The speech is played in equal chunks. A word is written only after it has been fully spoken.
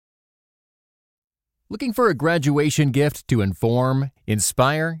Looking for a graduation gift to inform,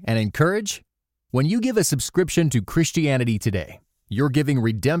 inspire, and encourage? When you give a subscription to Christianity Today, you're giving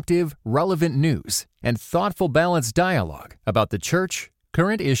redemptive, relevant news and thoughtful, balanced dialogue about the church,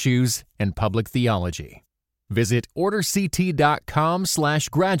 current issues, and public theology. Visit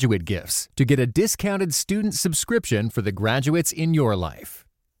orderct.com/graduate gifts to get a discounted student subscription for the graduates in your life.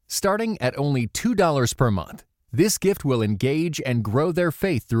 Starting at only $2 per month, this gift will engage and grow their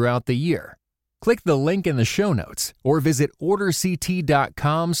faith throughout the year. Click the link in the show notes or visit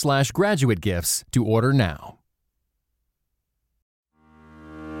orderct.com/graduate gifts to order now.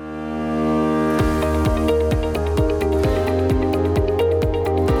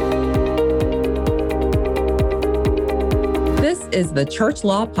 This is the Church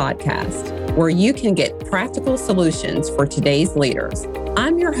Law Podcast, where you can get practical solutions for today's leaders.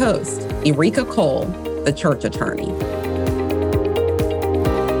 I'm your host, Eureka Cole, the church attorney.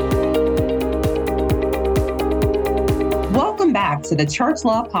 Welcome back to the Church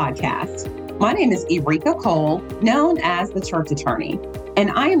Law Podcast. My name is Eureka Cole, known as the church attorney,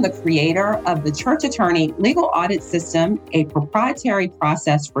 and I am the creator of the Church Attorney Legal Audit System, a proprietary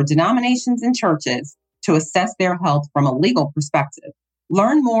process for denominations and churches to assess their health from a legal perspective.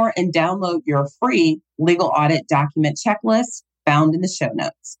 Learn more and download your free legal audit document checklist found in the show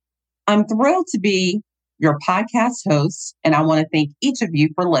notes. I'm thrilled to be your podcast host, and I want to thank each of you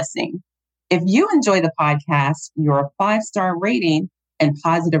for listening. If you enjoy the podcast, your 5-star rating and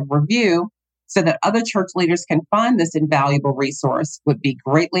positive review so that other church leaders can find this invaluable resource would be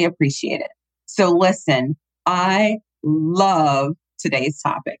greatly appreciated. So listen, I love today's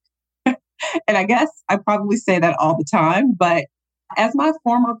topic. And I guess I probably say that all the time, but as my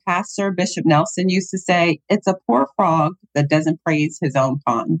former pastor, Bishop Nelson, used to say, it's a poor frog that doesn't praise his own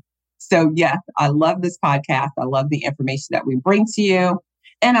pond. So yes, I love this podcast. I love the information that we bring to you.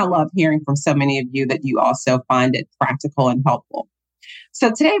 And I love hearing from so many of you that you also find it practical and helpful. So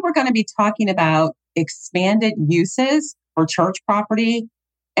today we're going to be talking about expanded uses for church property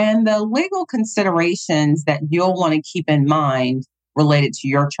and the legal considerations that you'll want to keep in mind related to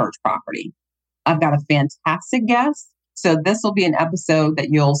your church property. I've got a fantastic guest, so this will be an episode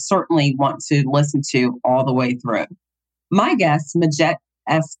that you'll certainly want to listen to all the way through. My guest, Midgett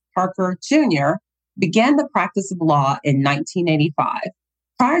S. Parker Jr., began the practice of law in 1985.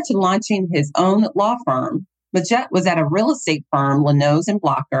 Prior to launching his own law firm, Midgett was at a real estate firm, Lanoes and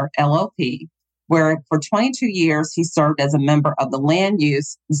Blocker, LLP, where for 22 years he served as a member of the Land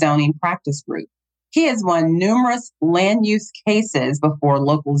Use Zoning Practice Group. He has won numerous land use cases before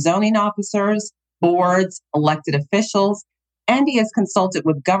local zoning officers, boards, elected officials, and he has consulted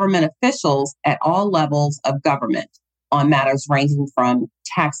with government officials at all levels of government on matters ranging from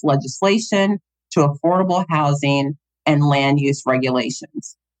tax legislation to affordable housing and land use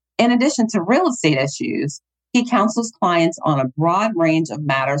regulations. In addition to real estate issues, he counsels clients on a broad range of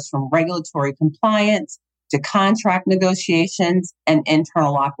matters from regulatory compliance to contract negotiations and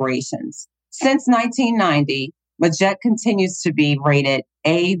internal operations. Since 1990, Midgett continues to be rated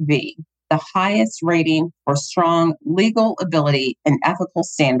AV, the highest rating for strong legal ability and ethical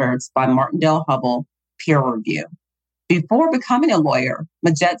standards by Martindale-Hubbell peer review. Before becoming a lawyer,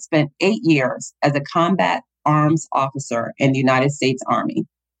 Midgett spent 8 years as a combat arms officer in the United States Army,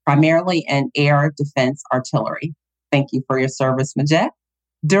 primarily in air defense artillery. Thank you for your service, Midgett.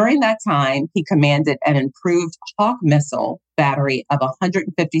 During that time, he commanded an improved Hawk missile battery of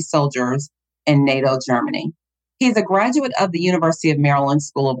 150 soldiers in NATO Germany. He is a graduate of the University of Maryland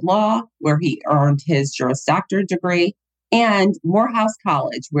School of Law, where he earned his Juris Doctor degree, and Morehouse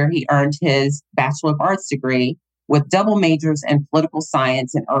College, where he earned his Bachelor of Arts degree with double majors in political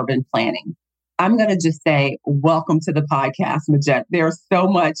science and urban planning. I'm going to just say, welcome to the podcast, Midgett. There's so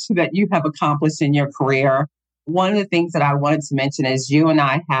much that you have accomplished in your career. One of the things that I wanted to mention is you and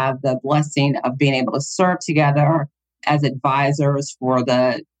I have the blessing of being able to serve together as advisors for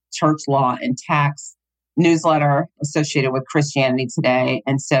the Church Law and Tax newsletter associated with Christianity Today.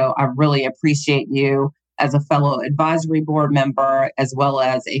 And so I really appreciate you as a fellow advisory board member, as well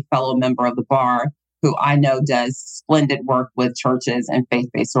as a fellow member of the bar, who I know does splendid work with churches and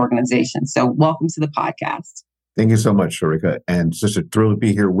faith-based organizations. So welcome to the podcast. Thank you so much, Sharika. And it's just a thrill to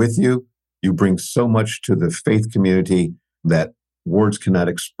be here with you. You bring so much to the faith community that words cannot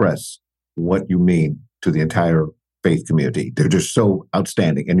express what you mean to the entire faith community. They're just so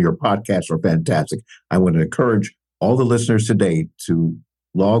outstanding. And your podcasts are fantastic. I want to encourage all the listeners today to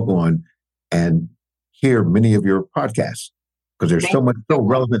log on and hear many of your podcasts because there's so much so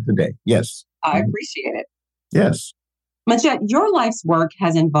relevant today. Yes. I appreciate it. Yes. Midgett, your life's work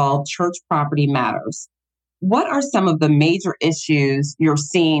has involved church property matters. What are some of the major issues you're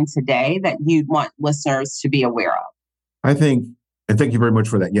seeing today that you'd want listeners to be aware of? I think, and thank you very much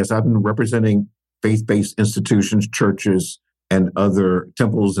for that. Yes, I've been representing faith-based institutions, churches, and other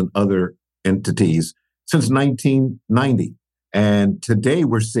temples and other entities since 1990. And today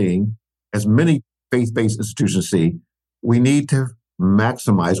we're seeing, as many faith-based institutions see, we need to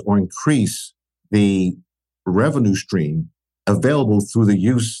maximize or increase the revenue stream available through the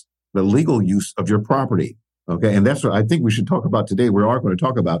legal use of your property. Okay. And that's what I think we should talk about today. We are going to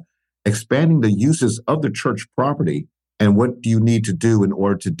talk about expanding the uses of the church property and what do you need to do in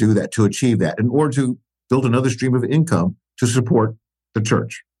order to do that, to achieve that, in order to build another stream of income to support the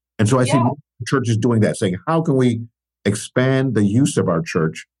church. And so I see churches doing that, saying, how can we expand the use of our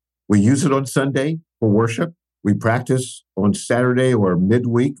church? We use it on Sunday for worship. We practice on Saturday or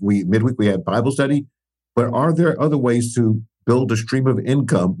midweek. We have Bible study. But are there other ways to build a stream of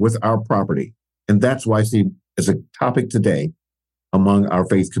income with our property? And that's why I see as a topic today among our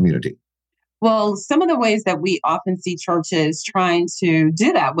faith community. Well, some of the ways that we often see churches trying to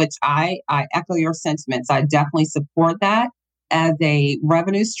do that, which I echo your sentiments, I definitely support that as a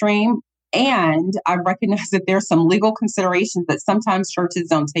revenue stream. And I recognize that there's some legal considerations that sometimes churches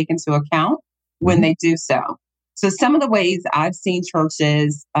don't take into account when they do so. So some of the ways I've seen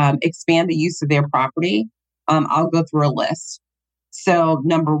churches expand the use of their property, I'll go through a list. So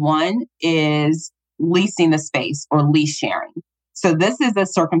number one is leasing the space or lease sharing. So this is a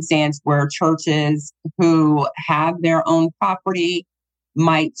circumstance where churches who have their own property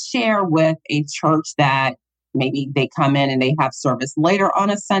might share with a church that maybe they come in and they have service later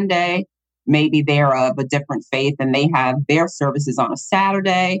on a Sunday. Maybe they're of a different faith and they have their services on a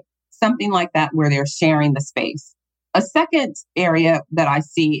Saturday, something like that, where they're sharing the space. A second area that I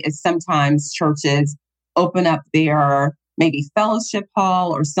see is sometimes churches open up their maybe fellowship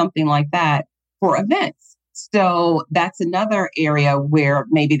hall or something like that for events. So that's another area where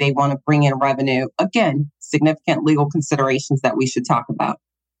maybe they want to bring in revenue. Again, significant legal considerations that we should talk about.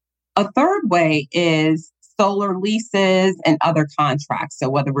 A third way is solar leases and other contracts. So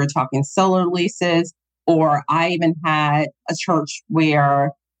whether we're talking solar leases, or I even had a church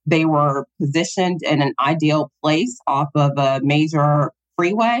where they were positioned in an ideal place off of a major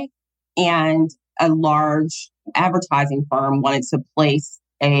freeway, and a large advertising firm wanted to place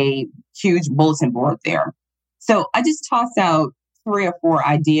a huge bulletin board there. So I just toss out 3 or 4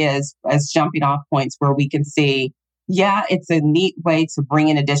 ideas as jumping off points where we can see, yeah, it's a neat way to bring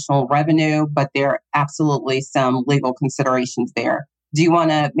in additional revenue, but there are absolutely some legal considerations there. Do you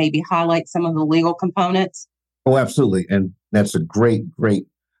want to maybe highlight some of the legal components? Oh, absolutely. And that's a great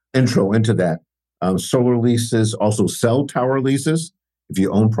intro into that. Solar leases, also cell tower leases. If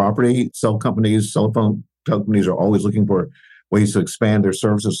you own property, cell phone companies are always looking for ways to expand their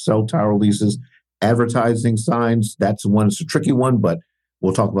services. Cell tower leases, advertising signs, that's one. It's a tricky one, but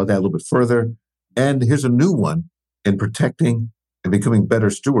we'll talk about that a little bit further. And here's a new one. In protecting and becoming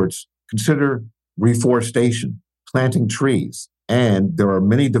better stewards, consider reforestation, planting trees. And there are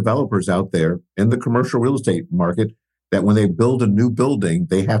many developers out there in the commercial real estate market that when they build a new building,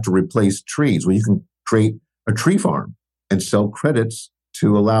 they have to replace trees. Well, you can create a tree farm and sell credits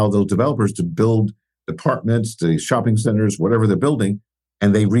to allow those developers to build apartments, the shopping centers, whatever they're building,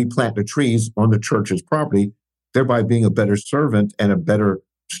 and they replant the trees on the church's property, thereby being a better servant and a better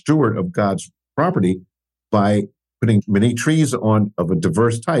steward of God's property by putting many trees of a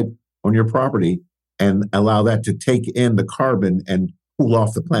diverse type on your property and allow that to take in the carbon and cool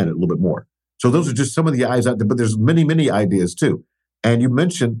off the planet a little bit more. So those are just some of the ideas out there, but there's many ideas too. And you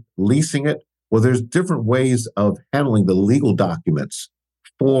mentioned leasing it. Well, there's different ways of handling the legal documents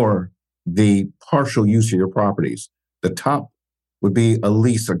for the partial use of your properties. The top would be a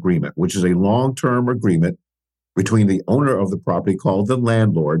lease agreement, which is a long-term agreement between the owner of the property, called the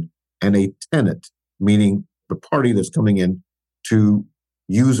landlord, and a tenant, meaning the party that's coming in to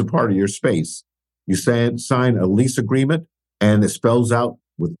use a part of your space. You sign a lease agreement, and it spells out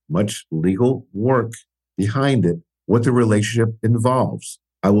with much legal work behind it what the relationship involves.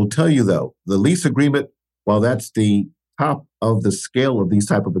 I will tell you, though, the lease agreement, while that's the top of the scale of these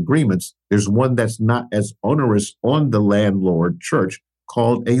type of agreements, there's one that's not as onerous on the landlord church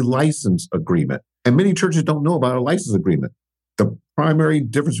called a license agreement. And many churches don't know about a license agreement. The primary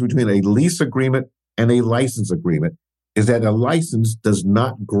difference between a lease agreement and a license agreement is that a license does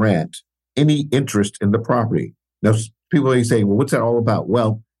not grant any interest in the property. Now, people may say, well, what's that all about?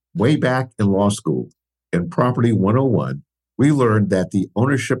 Well, way back in law school, in Property 101, we learned that the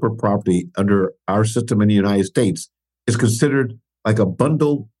ownership of property under our system in the United States is considered like a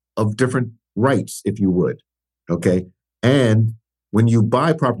bundle of different rights, if you would. Okay. And when you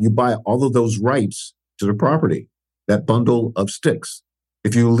buy property, you buy all of those rights to the property, that bundle of sticks.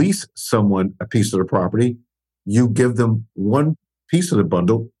 If you lease someone a piece of the property, you give them one piece of the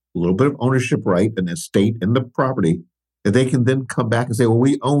bundle, a little bit of ownership right, an estate in the property, that they can then come back and say, well,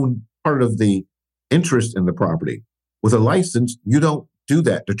 we own part of the interest in the property. With a license, you don't do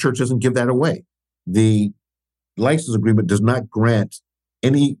that. The church doesn't give that away. The license agreement does not grant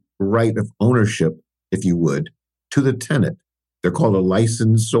any right of ownership, if you would, to the tenant. They're called a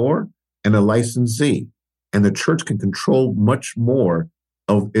licensor and a licensee. And the church can control much more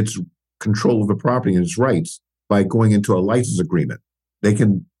of its control of the property and its rights by going into a license agreement. They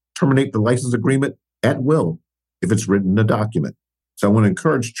can terminate the license agreement at will if it's written in a document. So I want to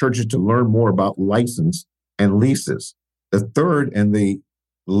encourage churches to learn more about license and leases. The third and the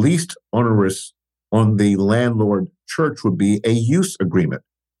least onerous on the landlord church would be a use agreement,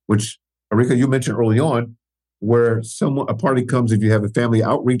 which, Erika, you mentioned early on, where a party comes, if you have a family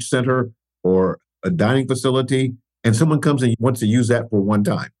outreach center or a dining facility, and someone comes and wants to use that for one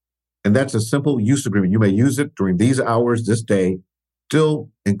time. And that's a simple use agreement. You may use it during these hours, this day. Still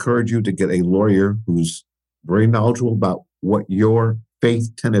encourage you to get a lawyer who's very knowledgeable about what your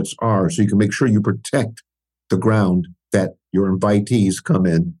faith tenets are, so you can make sure you protect the ground that your invitees come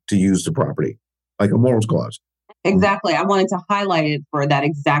in to use the property, like a morals clause. Exactly. I wanted to highlight it for that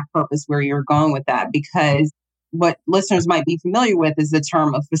exact purpose where you're going with that, because what listeners might be familiar with is the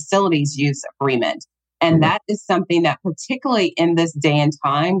term of facilities use agreement. And that is something that, particularly in this day and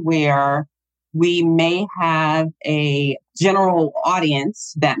time where we may have a general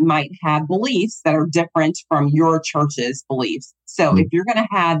audience that might have beliefs that are different from your church's beliefs. So if you're going to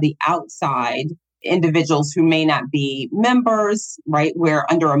have the outside individuals who may not be members, right, where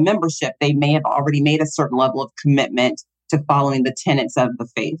under a membership, they may have already made a certain level of commitment to following the tenets of the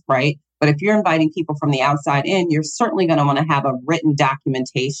faith, right? But if you're inviting people from the outside in, you're certainly going to want to have a written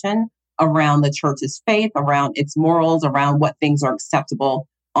documentation around the church's faith, around its morals, around what things are acceptable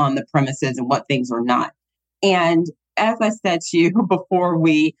on the premises and what things are not. And as I said to you before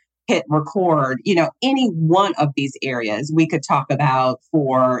we hit record, any one of these areas we could talk about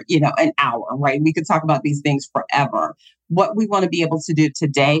for, an hour, right? We could talk about these things forever. What we want to be able to do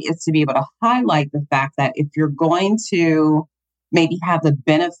today is to be able to highlight the fact that if you're going to maybe have the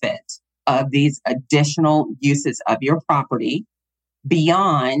benefit of these additional uses of your property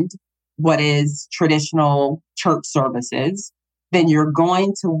beyond what is traditional church services, then you're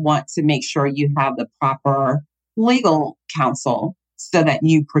going to want to make sure you have the proper legal counsel so that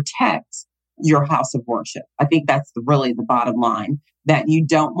you protect your house of worship. I think that's really the bottom line, that you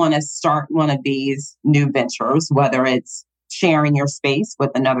don't want to start one of these new ventures, whether it's sharing your space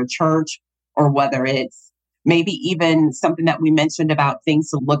with another church or whether it's maybe even something that we mentioned about things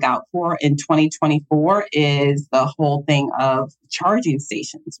to look out for in 2024 is the whole thing of charging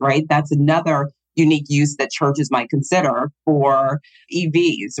stations, right? That's another unique use that churches might consider for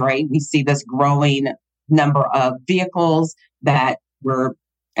EVs, right? We see this growing number of vehicles that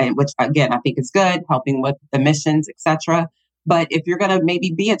which again, I think is good, helping with emissions, etc. But if you're going to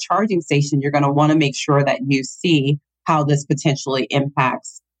maybe be a charging station, you're going to want to make sure that you see how this potentially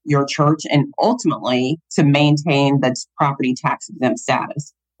impacts your church and ultimately to maintain the property tax exempt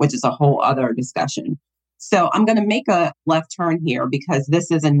status, which is a whole other discussion. So I'm going to make a left turn here because this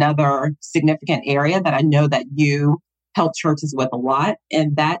is another significant area that I know that you help churches with a lot,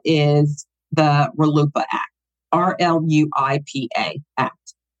 and that is the RLUIPA Act, RLUIPA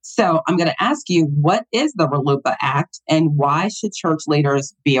Act. So I'm going to ask you, what is the RLUIPA Act and why should church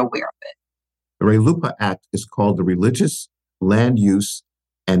leaders be aware of it? The RLUIPA Act is called the Religious Land Use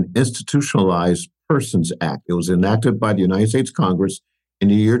and Institutionalized Persons Act. It was enacted by the United States Congress in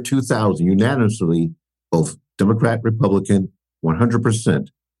the year 2000, unanimously, both Democrat, Republican, 100%,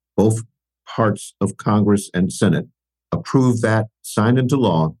 both parts of Congress and Senate approved that, signed into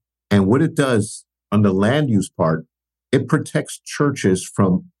law. And what it does on the land use part, it protects churches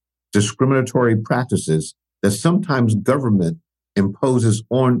from discriminatory practices that sometimes government imposes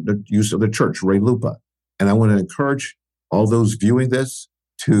on the use of the church, RLUIPA. And I want to encourage all those viewing this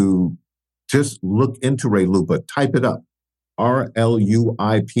to just look into RLUIPA, type it up,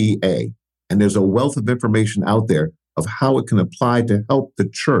 RLUIPA. And there's a wealth of information out there of how it can apply to help the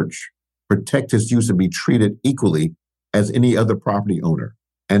church protect its use and be treated equally as any other property owner.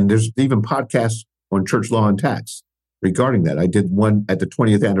 And there's even podcasts on church law and tax regarding that. I did one at the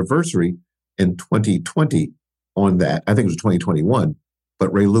 20th anniversary in 2020 on that. I think it was 2021,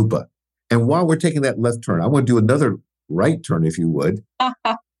 but RLUIPA. And while we're taking that left turn, I want to do another right turn, if you would.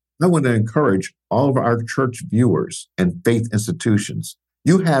 I want to encourage all of our church viewers and faith institutions.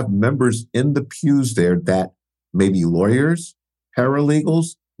 You have members in the pews there that may be lawyers,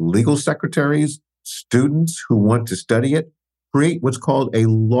 paralegals, legal secretaries, students who want to study it, create what's called a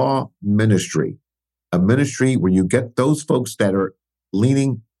law ministry, a ministry where you get those folks that are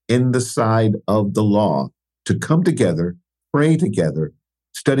leaning in the side of the law to come together, pray together,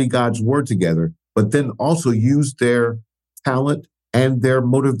 study God's word together, but then also use their talent and their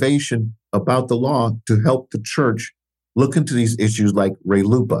motivation about the law to help the church look into these issues like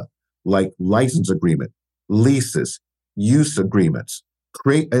RELUPA, like license agreement, leases, use agreements,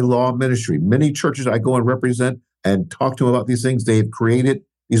 create a law ministry. Many churches I go and represent and talk to them about these things, they've created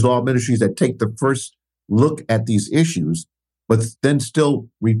these law ministries that take the first look at these issues, but then still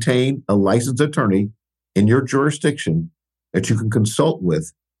retain a licensed attorney in your jurisdiction that you can consult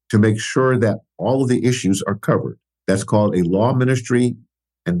with to make sure that all of the issues are covered. That's called a law ministry.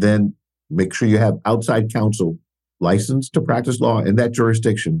 And then make sure you have outside counsel licensed to practice law in that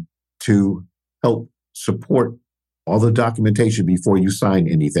jurisdiction to help support all the documentation before you sign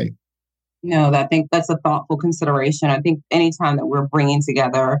anything. No, I think that's a thoughtful consideration. I think anytime that we're bringing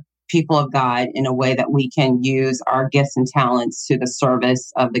together people of God in a way that we can use our gifts and talents to the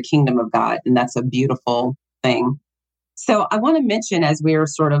service of the kingdom of God, and that's a beautiful thing. So I want to mention, as we're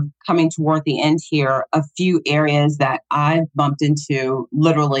sort of coming toward the end here, a few areas that I've bumped into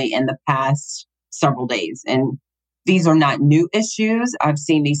literally in the past several days. And these are not new issues. I've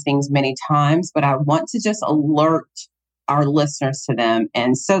seen these things many times, but I want to just alert our listeners to them.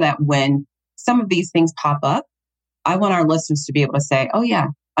 And so that when some of these things pop up, I want our listeners to be able to say, oh yeah,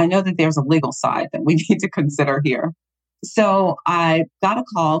 I know that there's a legal side that we need to consider here. So I got a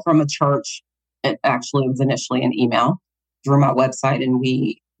call from a church. It actually was initially an email through my website, and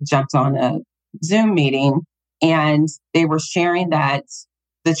we jumped on a Zoom meeting, and they were sharing that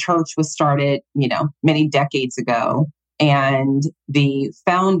the church was started, many decades ago, and the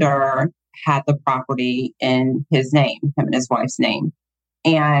founder had the property in his name, him and his wife's name.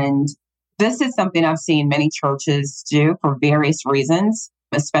 And this is something I've seen many churches do for various reasons,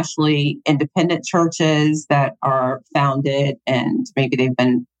 especially independent churches that are founded and maybe they've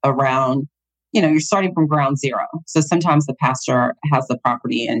been around. You're starting from ground zero. So sometimes the pastor has the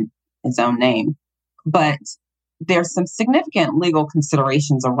property in his own name, but there's some significant legal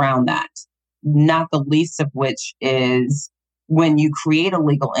considerations around that, not the least of which is when you create a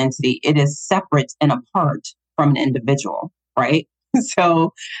legal entity, it is separate and apart from an individual, right?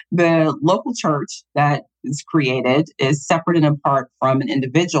 So the local church that is created is separate and apart from an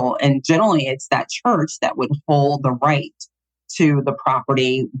individual. And generally it's that church that would hold the right to the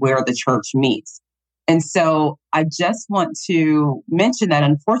property where the church meets. And so I just want to mention that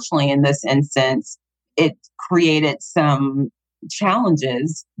unfortunately in this instance, it created some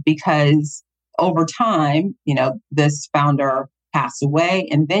challenges because over time, this founder passed away.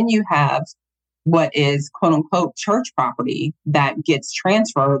 And then you have what is quote unquote church property that gets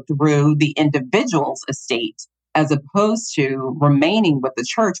transferred through the individual's estate as opposed to remaining with the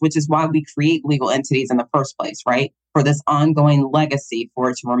church, which is why we create legal entities in the first place, right? For this ongoing legacy for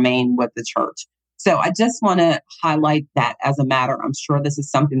it to remain with the church. So I just want to highlight that as a matter. I'm sure this is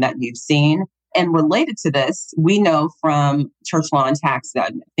something that you've seen. And related to this, we know from church law and tax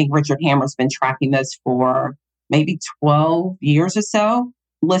that I think Richard Hammer's been tracking this for maybe 12 years or so,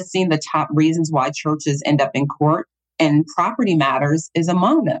 listing the top reasons why churches end up in court, and property matters is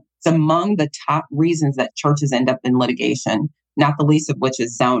among them. It's among the top reasons that churches end up in litigation, not the least of which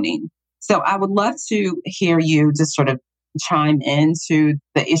is zoning. So I would love to hear you just sort of chime into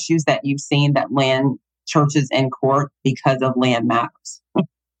the issues that you've seen that land churches in court because of land matters.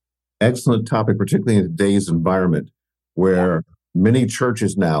 Excellent topic, particularly in today's environment where many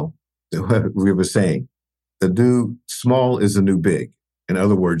churches now, we were saying, the new small is the new big. In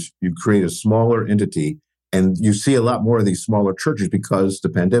other words, you create a smaller entity, and you see a lot more of these smaller churches because the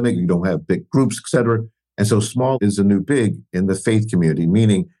pandemic, you don't have big groups, et cetera. And so small is the new big in the faith community,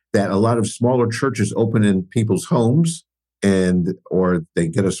 meaning that a lot of smaller churches open in people's homes or they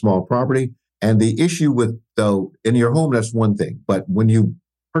get a small property. And the issue with, though, in your home, that's one thing. But when you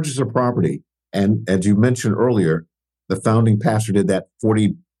purchase a property, and as you mentioned earlier, the founding pastor did that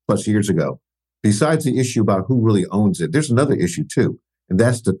 40 plus years ago. Besides the issue about who really owns it, there's another issue too. And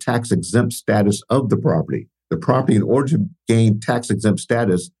that's the tax exempt status of the property. The property, in order to gain tax exempt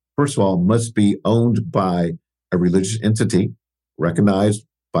status, first of all, must be owned by a religious entity recognized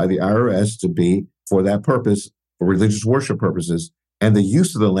by the IRS to be for that purpose, for religious worship purposes. And the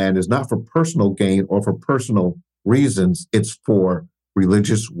use of the land is not for personal gain or for personal reasons. It's for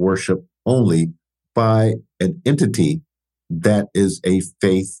religious worship only by an entity that is a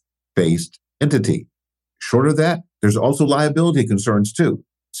faith-based entity. Short of that, there's also liability concerns too.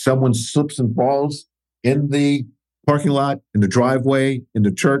 Someone slips and falls in the parking lot, in the driveway, in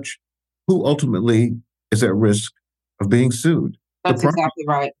the church. who ultimately is at risk of being sued? That's exactly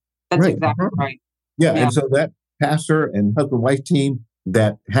right. That's Right. exactly right. Yeah. Yeah. And so that pastor and husband-wife team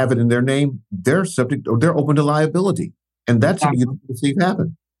that have it in their name, they're subject or they're open to liability. And that's something you don't see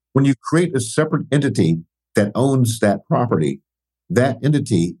happen. When you create a separate entity that owns that property, that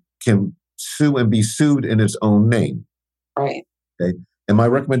entity can sue and be sued in its own name. Right. Okay. And my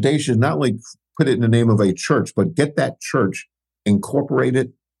recommendation is not only put it in the name of a church, but get that church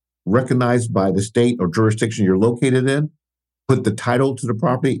incorporated, recognized by the state or jurisdiction you're located in, put the title to the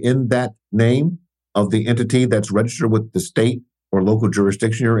property in that name of the entity that's registered with the state or local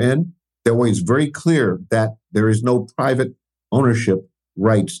jurisdiction you're in. That way it's very clear that there is no private ownership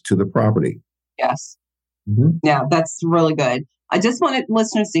rights to the property. Yes. Mm-hmm. Yeah, that's really good. I just wanted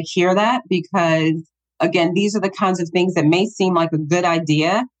listeners to hear that because, again, these are the kinds of things that may seem like a good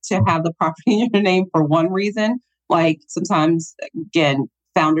idea to have the property in your name for one reason. Like sometimes, again,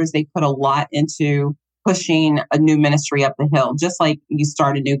 founders, they put a lot into pushing a new ministry up the hill, just like you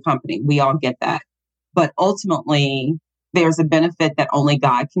start a new company. We all get that. But ultimately, there's a benefit that only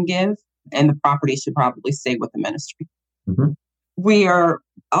God can give, and the property should probably stay with the ministry. Mm-hmm. We are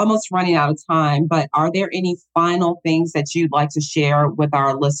almost running out of time, but are there any final things that you'd like to share with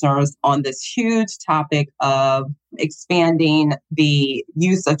our listeners on this huge topic of expanding the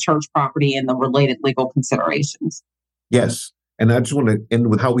use of church property and the related legal considerations? Yes. And I just want to end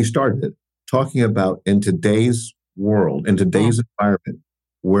with how we started, talking about in today's world, in today's environment,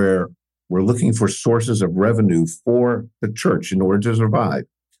 where we're looking for sources of revenue for the church in order to survive.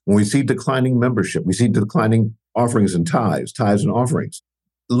 When we see declining membership, we see declining offerings and tithes and offerings.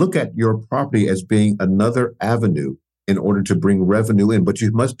 Look at your property as being another avenue in order to bring revenue in, but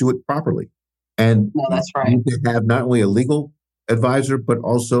you must do it properly. And no, that's right. You need to have not only a legal advisor, but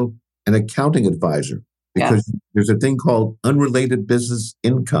also an accounting advisor, because there's a thing called unrelated business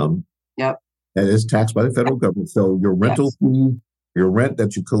income that is taxed by the federal government. So your rental fee, your rent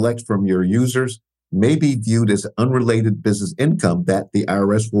that you collect from your users may be viewed as unrelated business income that the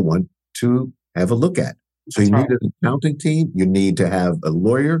IRS will want to have a look at. So you need an accounting team. You need to have a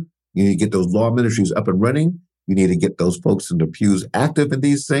lawyer. You need to get those law ministries up and running. You need to get those folks in the pews active in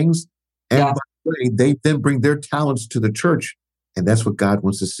these things. And by the way, they then bring their talents to the church. And that's what God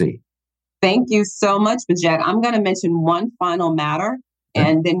wants to see. Thank you so much, Midgett. I'm going to mention one final matter,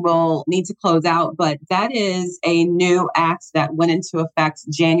 and then we'll need to close out. But that is a new act that went into effect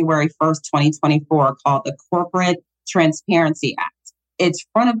January 1st, 2024, called the Corporate Transparency Act. It's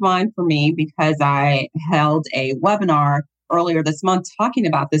front of mind for me because I held a webinar earlier this month talking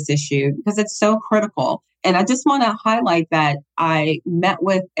about this issue because it's so critical. And I just want to highlight that I met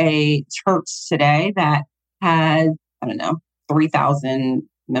with a church today that has, 3,000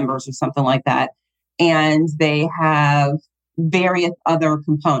 members or something like that. And they have various other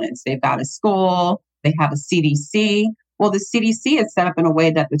components. They've got a school, they have a CDC. Well, the CDC is set up in a way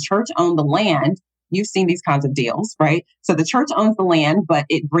that the church owned the land. You've seen these kinds of deals, right? So the church owns the land, but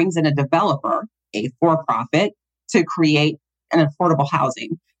it brings in a developer, a for-profit, to create an affordable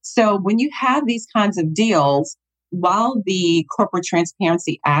housing. So when you have these kinds of deals, while the Corporate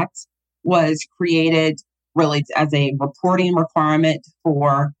Transparency Act was created really as a reporting requirement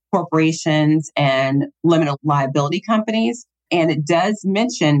for corporations and limited liability companies, and it does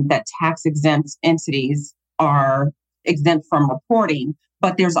mention that tax-exempt entities are exempt from reporting,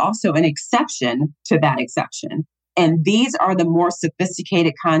 but there's also an exception to that exception. And these are the more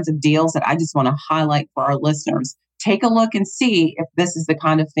sophisticated kinds of deals that I just want to highlight for our listeners. Take a look and see if this is the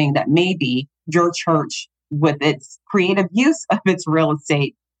kind of thing that maybe your church, with its creative use of its real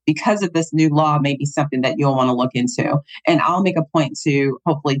estate, because of this new law, may be something that you'll want to look into. And I'll make a point to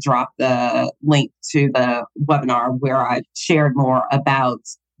hopefully drop the link to the webinar where I shared more about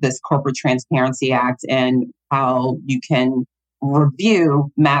this Corporate Transparency Act and how you can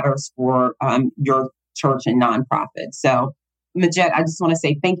review matters for your church and nonprofit. So, Midgett, I just want to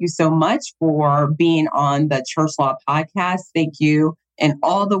say thank you so much for being on the Church Law Podcast. Thank you in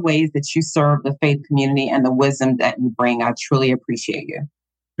all the ways that you serve the faith community and the wisdom that you bring. I truly appreciate you.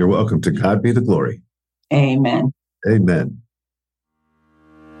 You're welcome. To God be the glory. Amen. Amen.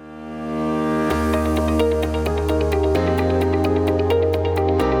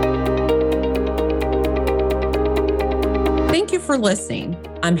 Thank you for listening.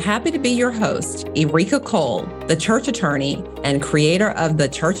 I'm happy to be your host, Eureka Cole, the church attorney and creator of the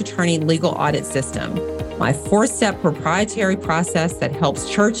Church Attorney Legal Audit System, my 4-step proprietary process that helps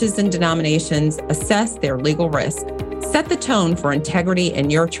churches and denominations assess their legal risk. Set the tone for integrity in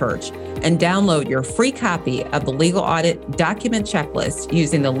your church and download your free copy of the Legal Audit Document Checklist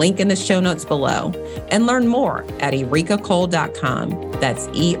using the link in the show notes below, and learn more at ericacole.com. That's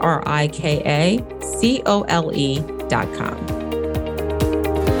ERIKACOLE.com.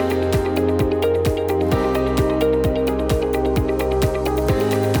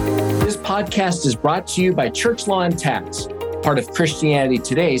 This podcast is brought to you by Church Law and Tax, part of Christianity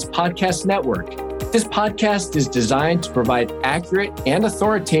Today's podcast network. This podcast is designed to provide accurate and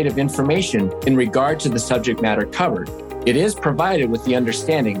authoritative information in regard to the subject matter covered. It is provided with the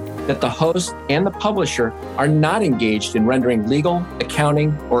understanding that the host and the publisher are not engaged in rendering legal,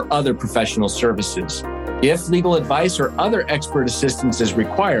 accounting, or other professional services. If legal advice or other expert assistance is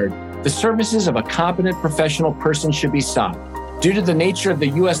required, the services of a competent professional person should be sought. Due to the nature of the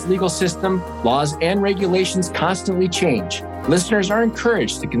U.S. legal system, laws and regulations constantly change. Listeners are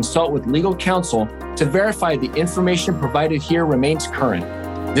encouraged to consult with legal counsel to verify the information provided here remains current.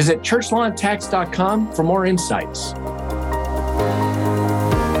 Visit churchlawandtax.com for more insights.